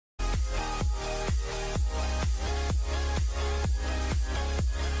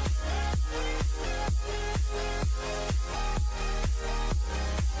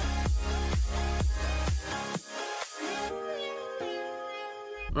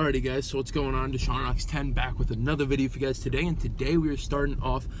Alrighty guys, so what's going on? Deshaun Rocks 10 back with another video for you guys today, and today we are starting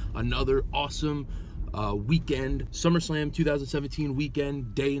off another awesome weekend, SummerSlam 2017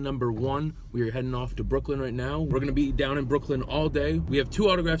 weekend, day number 1. We are heading off to Brooklyn right now. We're going to be down in Brooklyn all day. We have 2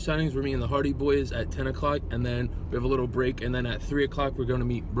 autograph signings. We're meeting the Hardy Boys at 10 o'clock, and then we have a little break, and then at 3 o'clock we're going to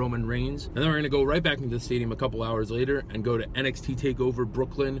meet Roman Reigns. And then we're going to go right back into the stadium a couple hours later and go to NXT TakeOver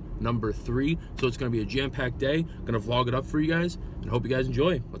Brooklyn number 3. So it's going to be a jam-packed day. I'm going to vlog it up for you guys, and hope you guys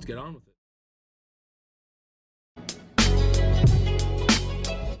enjoy. Let's get on with it.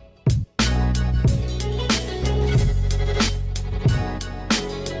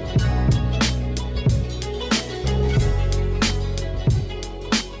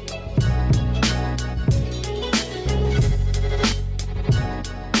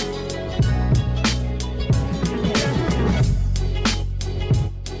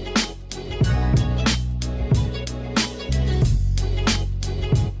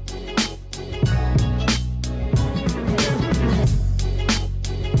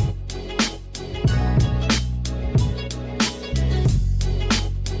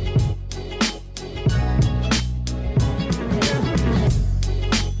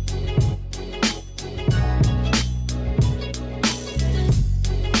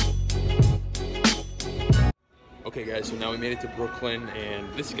 Okay guys, so now we made it to Brooklyn,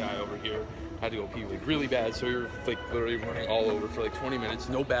 and this guy over here had to go pee like really bad, so we were like literally running all over for like 20 minutes.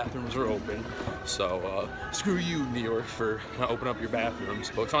 No bathrooms were open, so screw you, New York, for not opening up your bathrooms.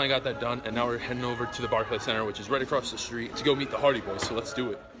 But we finally got that done, and now we're heading over to the Barclays Center, which is right across the street, to go meet the Hardy Boys, so let's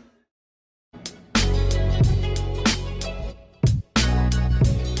do it.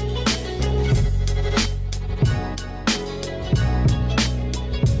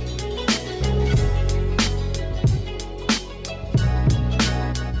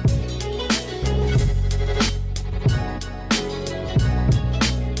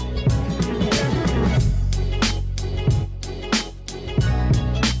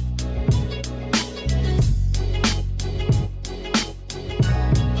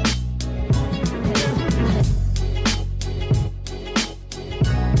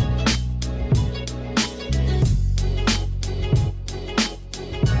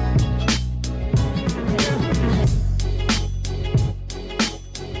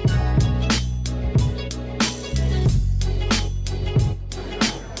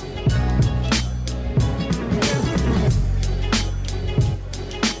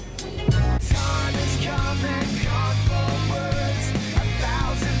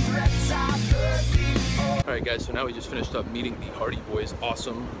 Alright guys, so now we just finished up meeting the Hardy Boys.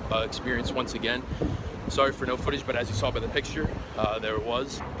 Awesome experience once again. Sorry for no footage, but as you saw by the picture, there it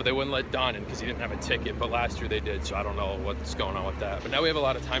was. But they wouldn't let Don in because he didn't have a ticket, but last year they did, so I don't know what's going on with that. But now we have a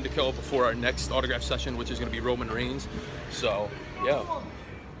lot of time to kill before our next autograph session, which is going to be Roman Reigns. So, yeah.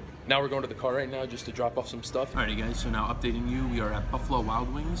 Now we're going to the car right now just to drop off some stuff. Alrighty guys, so now updating you, we are at Buffalo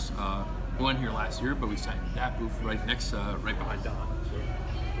Wild Wings. We went here last year, but we sat in that booth right next, right behind Don. So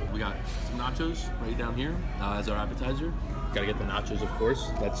we got some nachos right down here as our appetizer. Gotta get the nachos, of course.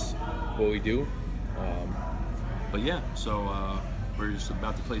 That's what we do. But yeah, so we're just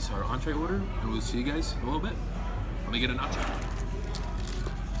about to place our entree order, and we'll see you guys in a little bit. Let me get a nacho.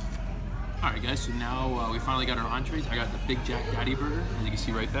 Alright guys, so now we finally got our entrees. I got the Big Jack Daddy Burger, as you can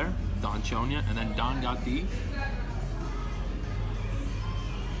see right there. Don showing you. And then Don got the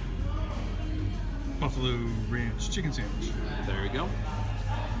Buffalo Ranch chicken sandwich. There we go.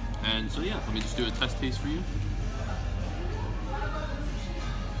 And so yeah, let me just do a test taste for you.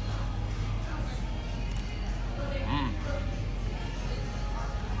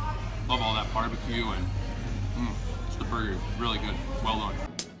 Love all that barbecue, and just the burger, really good. Well done.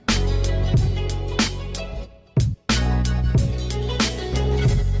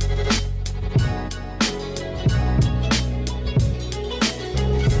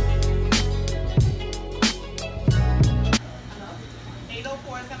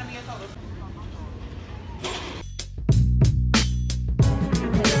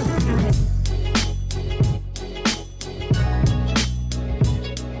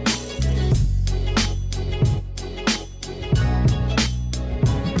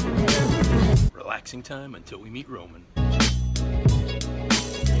 Relaxing time until we meet Roman.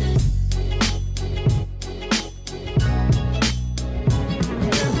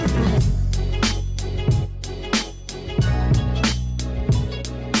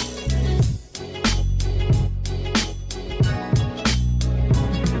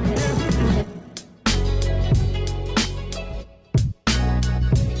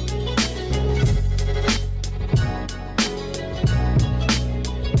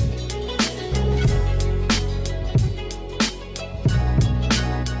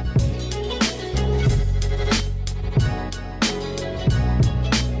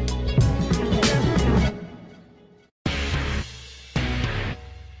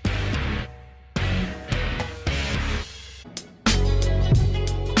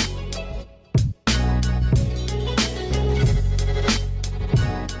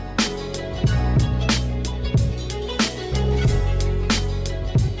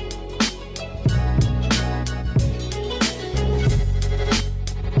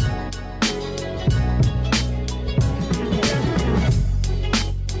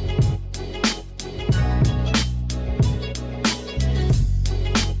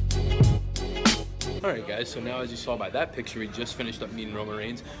 guys, so now as you saw by that picture, we just finished up meeting Roman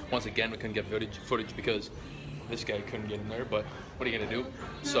Reigns. Once again, we couldn't get footage because this guy couldn't get in there, but what are you gonna do?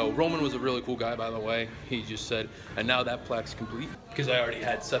 So Roman was a really cool guy, by the way. He just said, and now that plaque's complete because I already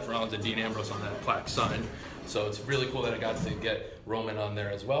had Seth Rollins and Dean Ambrose on that plaque signed. So it's really cool that I got to get Roman on there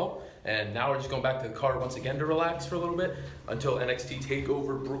as well. And now we're just going back to the car once again to relax for a little bit until NXT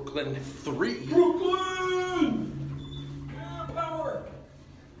TakeOver Brooklyn 3. Brooklyn! Yeah, power!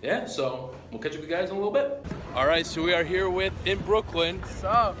 Yeah, so we'll catch up with you guys in a little bit. All right, so we are here with, in Brooklyn. What's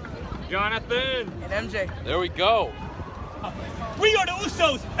up? Jonathan! And MJ. There we go. We are the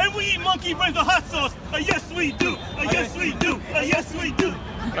Usos, and we eat monkey brains with hot sauce. Yes, we do. Yes, we do. Yes, we do.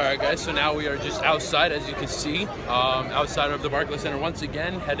 All right, guys, so now we are just outside, as you can see, outside of the Barclays Center once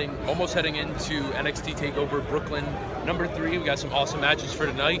again, almost heading into NXT TakeOver Brooklyn number 3. We got some awesome matches for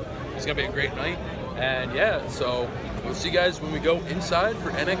tonight. It's gonna be a great night. And yeah, so we'll see you guys when we go inside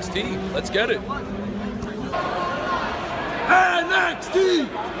for NXT. Let's get it. NXT!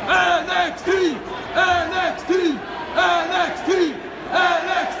 NXT! NXT! NXT!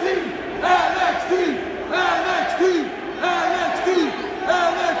 NXT! NXT! NXT! NXT!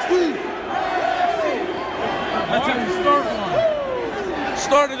 NXT! That's how you start one.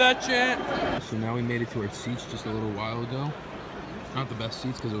 Started that chant. So now we made it to our seats just a little while ago. Not the best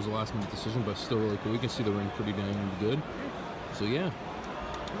seats because it was a last minute decision, but still really cool. We can see the ring pretty damn good. So yeah,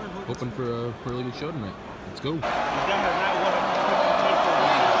 hoping for a really good show tonight. Let's go.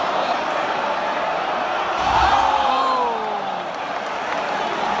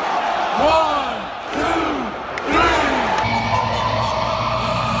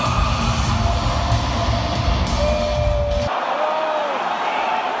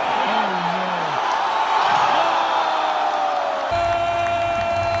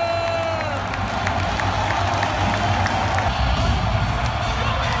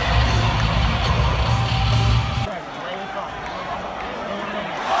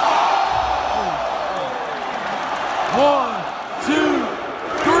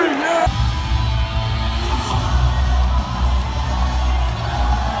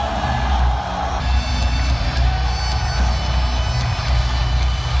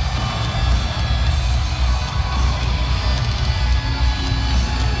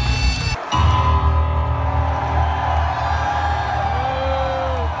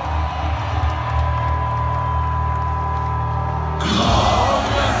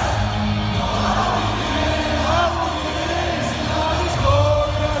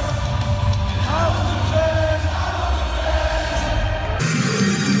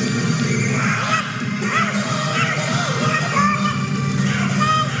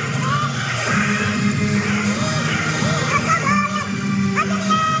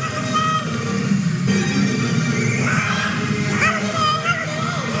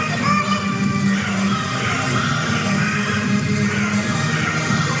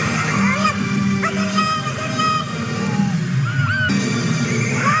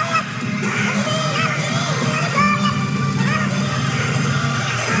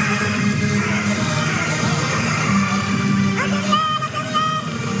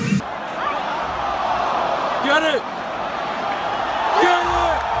 Get it! Get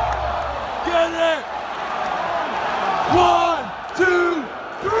it! Get it! 1, 2,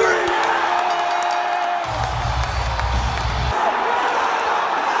 3!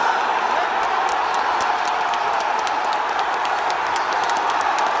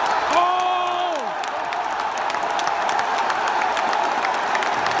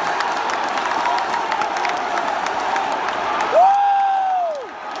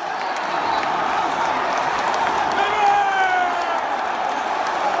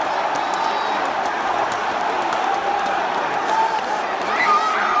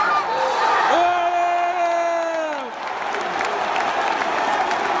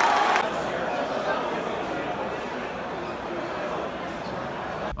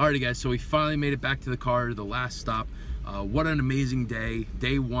 Alrighty guys, so we finally made it back to the car, the last stop. What an amazing day,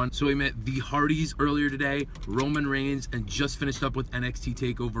 day 1. So we met the Hardys earlier today, Roman Reigns, and just finished up with NXT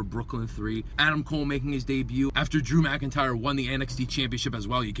TakeOver Brooklyn 3. Adam Cole making his debut after Drew McIntyre won the NXT Championship as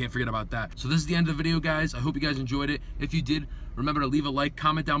well. You can't forget about that. So this is the end of the video, guys. I hope you guys enjoyed it. If you did, remember to leave a like,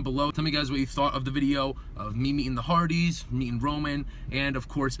 comment down below. Tell me guys what you thought of the video, of me meeting the Hardys, meeting Roman, and of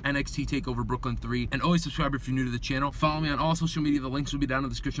course NXT TakeOver Brooklyn 3. And always subscribe if you're new to the channel. Follow me on all social media. The links will be down in the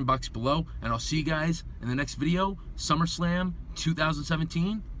description box below. And I'll see you guys in the next video, SummerSlam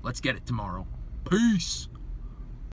 2017. Let's get it tomorrow. Peace.